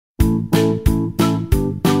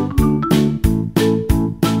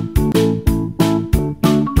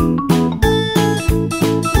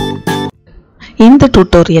இந்த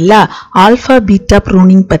tutorialல alpha beta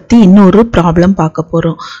pruning பத்தி இன்னொரு ப்ராப்ளம் பார்க்க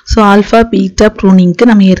போறோம். சோ alpha beta pruningக்கு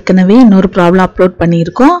நம்ம ஏற்கனவே இன்னொரு ப்ராப்ளம் அப்லோட்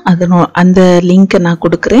பண்ணியிருக்கோம். அந்த லிங்க் நான்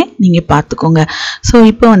கொடுக்கிறேன், நீங்க பாத்துக்கோங்க. சோ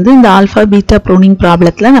இப்போ வந்து இந்த alpha beta pruning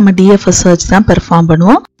ப்ராப்ளத்துல நம்ம DFS search தான் பெர்ஃபார்ம்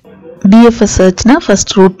பண்ணுவோம். DFS search na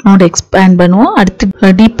first root node expand பண்ணுவோம்,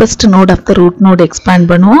 அடுத்து deepest node of the root node expand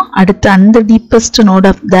பண்ணுவோம், அடுத்து அந்த deepest node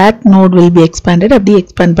of that node will be expanded, அப்படி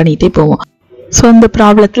expand பண்ணிட்டே போவோம். So இந்த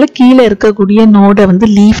ப்ராப்ளத்துல கீழ இருக்கக்கூடிய நோட வந்து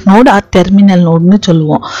லீஃப் நோட் ஆர் டெர்மினல் நோட்னு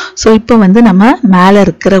சொல்லுவோம். சோ இப்போ வந்து நம்ம மேல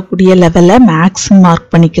இருக்கக்கூடிய லெவல்ல மேக்ஸ் மார்க்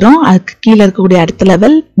பண்ணிக்கிறோம், அதுக்கு கீழ இருக்கக்கூடிய அடுத்த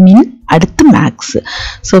லெவல் மின், அடுத்து மேக்ஸ்.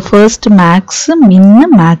 சோ ஃபர்ஸ்ட் மேக்ஸ், மின்,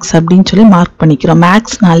 மேக்ஸ் அப்படின்னு சொல்லி மார்க் பண்ணிக்கிறோம்.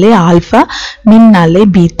 மேக்ஸ்னாலே ஆல்பா, மின்னாலே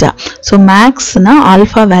பீட்டா. சோ மேக்ஸ்னா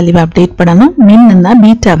ஆல்பா வேல்யூவை அப்டேட் பண்ணணும், மின்னா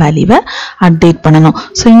பீட்டா வேல்யூவை அப்டேட் பண்ணணும்.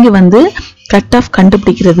 சோ இங்க வந்து கட் ஆஃப்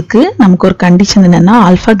கண்டுபிடிக்கிறதுக்கு நமக்கு ஒரு கண்டிஷன் என்னன்னா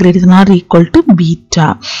alpha greater than R equal to beta.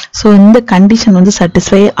 So இந்த கண்டிஷன் வந்து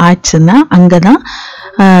சாட்டிஸ்ஃபை ஆச்சுன்னா அங்கதான்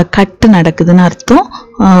கட்டு நடக்குதுன்னு அர்த்தம்,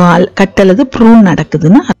 கட் அல்லது ப்ரூன்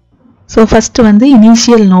நடக்குதுன்னு. ஸோ ஃபர்ஸ்ட் வந்து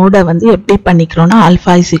இனிஷியல் நோடை வந்து எப்படி பண்ணிக்கிறோம்னா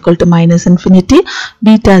alpha is equal to minus infinity,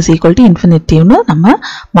 beta is equal to இன்ஃபினிட்டிவ்னு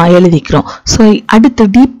நம்ம எழுதிக்கிறோம். ஸோ அடுத்து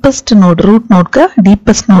டீப்பஸ்ட் நோடு, ரூட் நோடுக்கு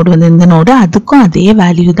டீப்பஸ்ட் நோடு வந்து இந்த நோடு, அதுக்கும் அதே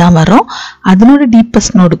வேல்யூ தான் வரும், அதனோட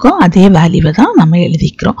டீப்பஸ்ட் நோடுக்கும் அதே வேல்யூவை தான் நம்ம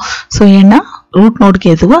எழுதிக்கிறோம். ஸோ ஏன்னா ரூட்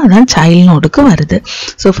நோடுக்கு எதுவோ அதான் சைல்ட் நோடுக்கு வருது.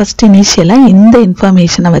 ஸோ ஃபர்ஸ்ட் இனிஷியலாக இந்த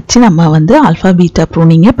இன்ஃபர்மேஷனை வச்சு நம்ம வந்து ஆல்ஃபா பீட்டா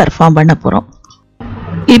ப்ரூனிங்கை பெர்ஃபார்ம் பண்ண போகிறோம்.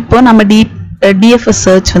 இப்போ நம்ம DFS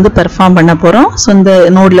search வந்து பெர்ஃபார்ம் பண்ண போறோம். ஸோ இந்த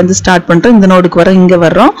நோட்ல இருந்து ஸ்டார்ட் பண்றோம், இந்த நோடுக்கு வரோம், இங்க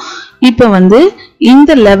வர்றோம். இப்போ வந்து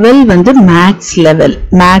இந்த லெவல் வந்து மேக்ஸ் லெவல்,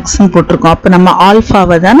 மேக்ஸ்ன்னு போட்டிருக்கோம். அப்போ நம்ம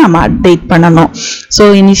ஆல்ஃபாவை தான் நம்ம அப்டேட் பண்ணணும். ஸோ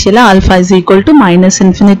இனிஷியலா alpha is equal to minus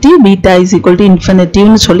infinity, beta is equal to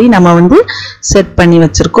இன்ஃபினிட்டிவ்னு சொல்லி நம்ம வந்து செட் பண்ணி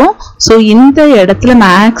வச்சிருக்கோம். ஸோ இந்த இடத்துல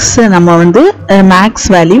மேக்ஸ் நம்ம வந்து மேக்ஸ்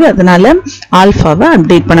வேல்யூ, அதனால ஆல்ஃபாவை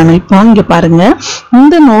அப்டேட் பண்ணணும். இப்போ இங்க பாருங்க,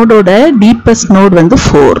 இந்த நோடோட டீப்பஸ்ட் நோட் வந்து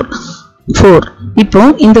 4. இப்போ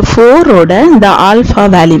இந்த 4ஓட இந்த ஆல்பா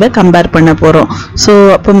வேல்யூவை கம்பேர் பண்ண போறோம். ஸோ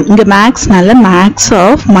அப்போ இங்க மேக்ஸ்னால மேக்ஸ்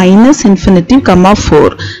ஆஃப் மைனஸ் இன்ஃபினிட்டி கம்மா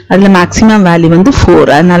 4, அதுல மேக்ஸிமம் வேல்யூ வந்து 4,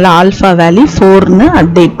 அதனால ஆல்பா வேல்யூ 4ன்னு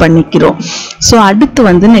அப்டேட் பண்ணிக்கிறோம். ஸோ அடுத்து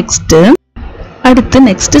வந்து நெக்ஸ்ட்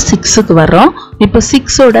 6க்கு வர்றோம். இப்போ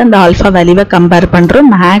 6ஓட அந்த ஆல்பா வேல்யூவை கம்பேர் பண்றோம்,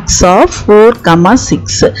 மேக்ஸ் ஆஃப்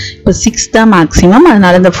 4,6. இப்போ 6 தான் மேக்ஸிமம்,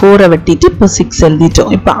 அதனால இந்த 4ஐ வெட்டிட்டு இப்போ 6 எழுதிட்டோம்.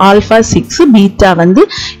 இப்போ ஆல்பா 6, பீட்டா வந்து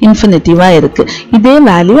இன்ஃபினிட்டிவா இருக்கு. இதே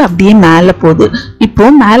வேல்யூ அப்படியே மேல போகுது. இப்போ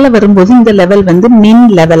மேல வரும்போது இந்த லெவல் வந்து மின்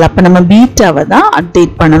லெவல், அப்ப நம்ம பீட்டாவை தான்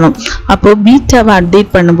அப்டேட் பண்ணணும். அப்போ பீட்டாவை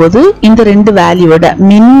அப்டேட் பண்ணும்போது இந்த ரெண்டு வேல்யூவோட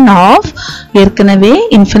மின் ஆஃப் ஏற்கனவே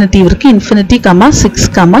இன்ஃபினிட்டிவ் இருக்கு, இன்ஃபினிட்டி கமா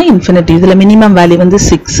 6 கமா இன்ஃபினிட்டி, இதுல மினிமம் வேல்யூ வந்து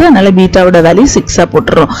 6, அதனால பீட்டாவோட வேல்யூ 6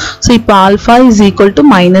 போட்டுறோம். சோ இப்போ alpha is equal to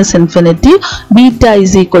minus infinity, beta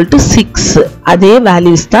is equal to 6, அதே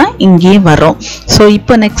வேல்யூஸ் தான் இங்கே வரும். சோ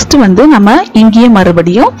இப்போ நெக்ஸ்ட் வந்து நம்ம இங்கே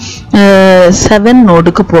மறுபடியும் 7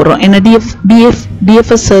 நோடுக்கு போறோம். ஏன்னா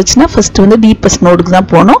DFS சர்ச்னா ஃபர்ஸ்ட் வந்து டீப்பஸ்ட் நோடுக்கு தான்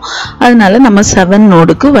போனோம், அதனால நம்ம 7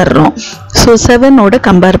 நோடுக்கு வர்றோம். ஸோ 7ஓட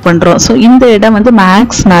கம்பேர் பண்றோம். ஸோ இந்த இடம் வந்து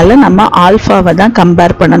மேக்ஸ்னால நம்ம ஆல்பாவை தான்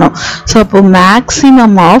கம்பேர் பண்ணணும். ஸோ அப்போ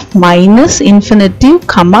maximum of minus infinity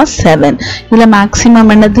comma 7, இதுல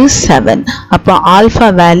மேக்ஸிமம் என்னது 7, அப்போ ஆல்பா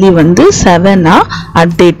வேல்யூ வந்து 7ஆ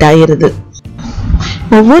அப்டேட் ஆயிருது.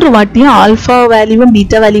 ஒவ்வொரு வாட்டியும் ஆல்பா வேல்யூவும்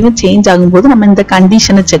பீட்டா வேல்யூவும் சேஞ்ச் ஆகும்போது நம்ம இந்த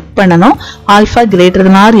கண்டிஷனை செக் பண்ணணும். Alpha greater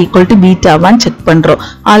than R equal to பீட்டாவான்னு check பண்றோம்.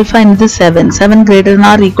 ஆல்பா என்னது 7 greater than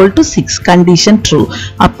R equal to 6, condition true.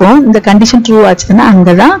 அப்போ இந்த கண்டிஷன் ட்ரூ ஆச்சுன்னா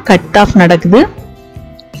அங்கதான் கட் ஆஃப் நடக்குது.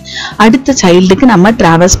 அடுத்த சைல்டுக்கு நம்ம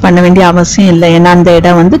டிராவர்ஸ் பண்ண வேண்டிய அவசியம் இல்லை, ஏன்னா அந்த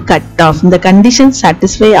இடம் வந்து கட் ஆஃப். இந்த கண்டிஷன்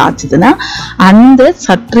சாட்டிஸ்ஃபை ஆச்சுதுன்னா அந்த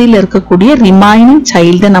சட்ரியில இருக்கக்கூடிய ரிமைனிங்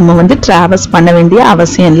சைல்டு நம்ம வந்து டிராவர்ஸ் பண்ண வேண்டிய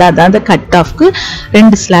அவசியம் இல்லை, அதாவது கட் ஆஃப்க்கு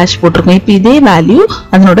 2 ஸ்லாஷ் போட்டிருக்கோம். இப்போ இதே வேல்யூ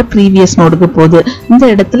அதனோட ப்ரீவியஸ் நோடுக்கு போகுது. இந்த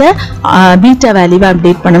இடத்துல பீட்டா வேல்யூவை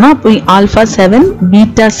அப்டேட் பண்ணணும். அப்போ ஆல்பா 7,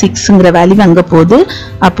 பீட்டா 6ங்கிற வேல்யூ அங்க போகுது.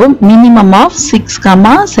 அப்போ மினிமம் ஆஃப் 6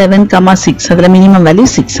 கமா 7 கமா 6, அதுல மினிமம் வேல்யூ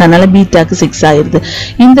 6, அதனால பீட்டாக்கு 6 ஆயிருது.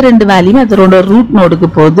 இந்த ரெண்டு வேல்யூ அதோட ரூட் நோடுக்கு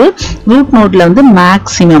போகுது. ரூட் நோட்ல வந்து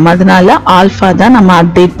மேக்ஸிமம், அதனால ஆல்பா தான் நம்ம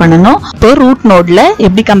அப்டேட் பண்ணணும். இப்போ ரூட் நோட்ல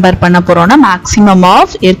எப்படி கம்பேர் பண்ண போறோம்னா மேக்ஸிமம்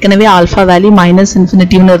ஆஃப் ஏற்கனவே ஆல்பா வேல்யூ மைனஸ்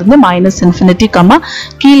இன்ஃபினிட்டிவ்னு இருந்து மைனஸ் இன்ஃபினிட்டி கமா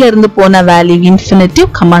கீழ இருந்து போன value infinitive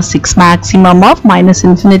comma 6, maximum of minus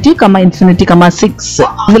infinity comma infinity comma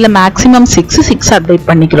 6, இதுல மேக்ஸிமம் 6 அப்டேட்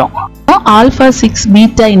பண்ணிக்கிறோம். ஆல்பா 6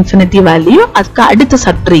 பீட்டா இன்ஃபினிட்டி வேல்யூ அதுக்கு அடுத்த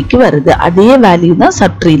சப்ட்ரீக்கு வருது, அதே வேல்யூ தான்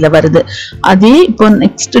சப்ட்ரீல வருது. அதே இப்போ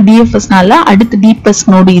நெக்ஸ்ட் DFSனால அடுத்த டீப்பஸ்ட்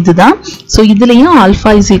நோடு இதுதான். சோ இதுலயும்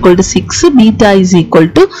alpha is equal to 6, beta is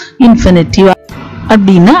equal to infinity.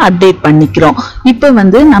 அப்படின்னு அப்டேட் பண்ணிக்கிறோம். இப்போ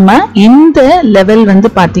வந்து நம்ம இந்த லெவல் வந்து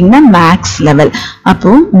பாத்தீங்கன்னா மேக்ஸ் லெவல்.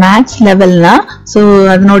 அப்போ மேக்ஸ் லெவல்னா ஸோ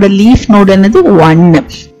அதனோட லீஃப் நோடு என்னது 1.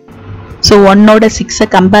 ஸோ 1ஓட 6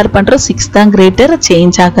 கம்பேர் பண்ணுறோம், 6 தான் கிரேட்டர்,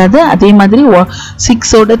 சேஞ்ச் ஆகாது. அதே மாதிரி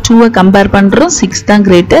 6ஓட 2 கம்பேர் பண்ணுறோம், 6 தான்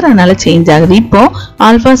கிரேட்டர், அதனால சேஞ்ச் ஆகுது. இப்போ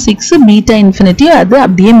ஆல்ஃபா 6 பீட்டா இன்ஃபினிட்டி அது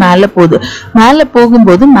அப்படியே மேலே போகுது. மேலே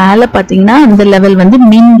போகும்போது மேலே பார்த்தீங்கன்னா அந்த லெவல் வந்து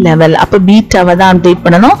மின் லெவல். அப்போ பீட்டாவை தான் அப்டேட்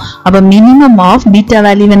பண்ணணும். அப்போ மினிமம் ஆஃப் பீட்டா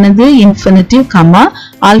வேல்யூ என்னது infinitive comma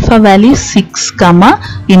alpha value 6 comma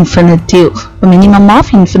infinitive. Minimum of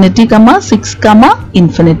infinity comma 6 comma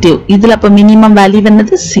infinitive. இதில் அப்போ மினிமம் வேல்யூ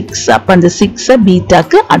என்னது 6. அப்போ அந்த 6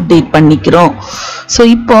 பீட்டாக்கு அப்டேட் பண்ணிக்கிறோம். ஸோ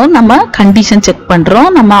இப்போ நம்ம கண்டிஷன் செக் பண்றோம்.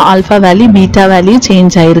 நம்ம alpha value beta value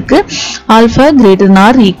change ஆயிருக்கு. Alpha greater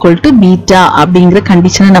or equal to beta அப்படிங்கிற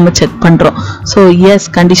கண்டிஷனை நம்ம செக் பண்றோம். So S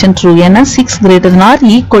condition true. ஏன்னா 6 greater or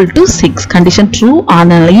equal to 6 condition true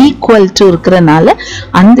ஆனால் ஈக்குவல் டு இருக்கிறனால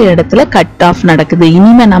அந்த இடத்துல கட் ஆஃப் நடக்குது.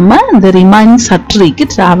 இனிமே நம்ம இந்த ரிமைனிங் சப்ட்ரீக்கு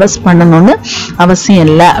டிராவல்ஸ் பண்ணணும்னு அவசியம்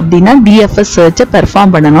இல்லை. அப்படின்னா டிஎஃப்எஸ் சர்ச்சை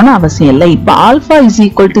பெர்ஃபார்ம் பண்ணணும்னு அவசியம் இல்லை. இப்போ alpha is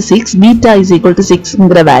equal to 6 beta is equal to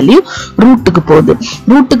 6ங்கிற value ரூட்டுக்கு போகுது.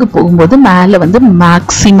 ரூட்டுக்கு போகும்போது மேல வந்து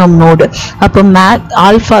மேக்ஸிமம் நோடு. அப்போ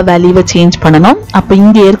ஆல்ஃபா வேல்யூவை சேஞ்ச் பண்ணணும். அப்போ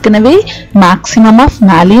இங்க ஏற்கனவே மேக்ஸிமம் ஆஃப்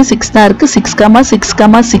வேல்யூ 6 தான் இருக்கு.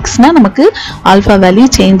 6,6,6னா நமக்கு ஆல்ஃபா வேல்யூ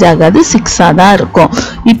சேஞ்ச் ஆகாது, 6ஆ தான் இருக்கும்.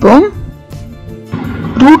 இப்போ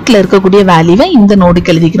ரூட்ல இருக்கக்கூடிய வேல்யூவை இந்த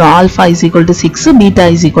நோடுக்கு எழுதிக்கிறோம். Alpha is equal to 6 beta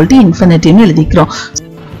is equal to இன்ஃபினிட்டின்னு எழுதிக்கிறோம்.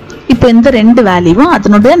 இப்போ இந்த ரெண்டு வேல்யூவும்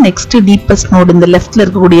அதனோட நெக்ஸ்ட் டீப்பஸ்ட் நோடு இந்த லெஃப்ட்ல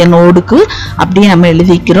இருக்கக்கூடிய நோடுக்கு அப்படியே நம்ம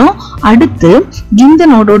எழுதிக்கிறோம். அடுத்து இந்த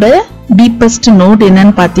நோடோட டீப்பஸ்ட் நோட்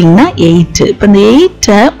என்னன்னு பாத்தீங்கன்னா 8. இப்போ இந்த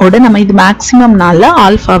 8ஓட நம்ம இது மேக்ஸிமம்னால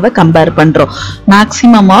ஆல்ஃபாவை கம்பேர் பண்றோம்.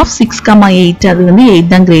 மேக்ஸிமம் ஆஃப் 6,8 அது வந்து 8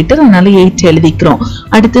 தான் கிரேட்டர், அதனால 8 எழுதிக்கிறோம்.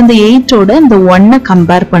 அடுத்து இந்த 8ஓட இந்த 1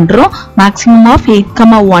 கம்பேர் பண்றோம். மேக்ஸிமம் ஆஃப்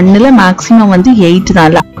 8,1ல மேக்ஸிமம் வந்து 8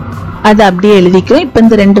 தான், அது அப்படியே எழுதிக்கிறோம். இப்போ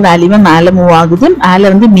இந்த ரெண்டு வேல்யூவை மேல மூவ் ஆகுது. மேல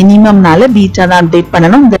வந்து மினிமம்னால பீட்டா தான் அப்டேட்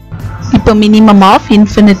பண்ணணும். இப்போ minimum of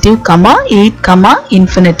infinitive comma 8 comma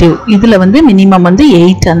infinitive இதுல வந்து மினிமம் வந்து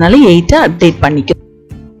 8, அதனால 8 அப்டேட் பண்ணிக்கிறோம்.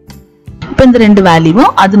 இப்போ இந்த ரெண்டு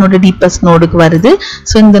வேல்யூவும் அதனோட டீப்பஸ்ட் நோடுக்கு வருது.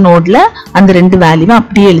 ஸோ இந்த நோட்ல அந்த ரெண்டு வேல்யூவும்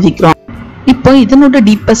அப்படியே எழுதிக்கிறோம். இப்போ இதனோட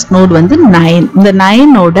டீப்பஸ்ட் நோட் வந்து 9. இந்த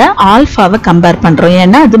 9ஓட ஆல்ஃபாவை கம்பேர் பண்றோம்.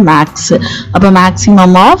 ஏன்னா அது மேக்ஸ். அப்போ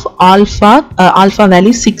மேக்ஸிமம் ஆஃப் ஆல்ஃபா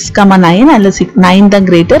வேல்யூ 6,9 அதுல 9 தான்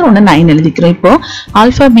கிரேட்டர், 9 எழுதிக்கிறோம். இப்போ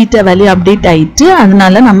ஆல்ஃபா பீட்டா வேல்யூ அப்டேட் ஆயிட்டு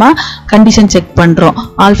அதனால நம்ம கண்டிஷன் செக் பண்றோம்.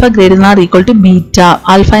 Alpha greater or equal to beta.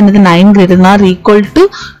 Alpha என்னது 9 greater or equal to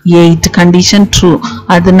 8 condition true.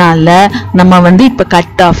 அதனால நம்ம வந்து இப்போ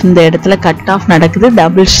கட் ஆஃப் இந்த இடத்துல கட் ஆஃப் நடக்குது.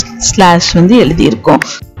 டபுள் ஸ்லாஷ் வந்து எழுதியிருக்கோம்.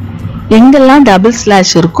 எங்கெல்லாம் டபுள்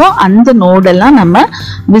ஸ்லாஷ் இருக்கோ அந்த நோடெல்லாம் நம்ம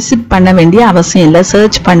விசிட் பண்ண வேண்டிய அவசியம் இல்லை,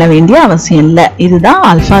 சர்ச் பண்ண வேண்டிய அவசியம் இல்லை. இதுதான்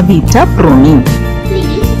ஆல்ஃபா பீட்டா ப்ரூனிங்.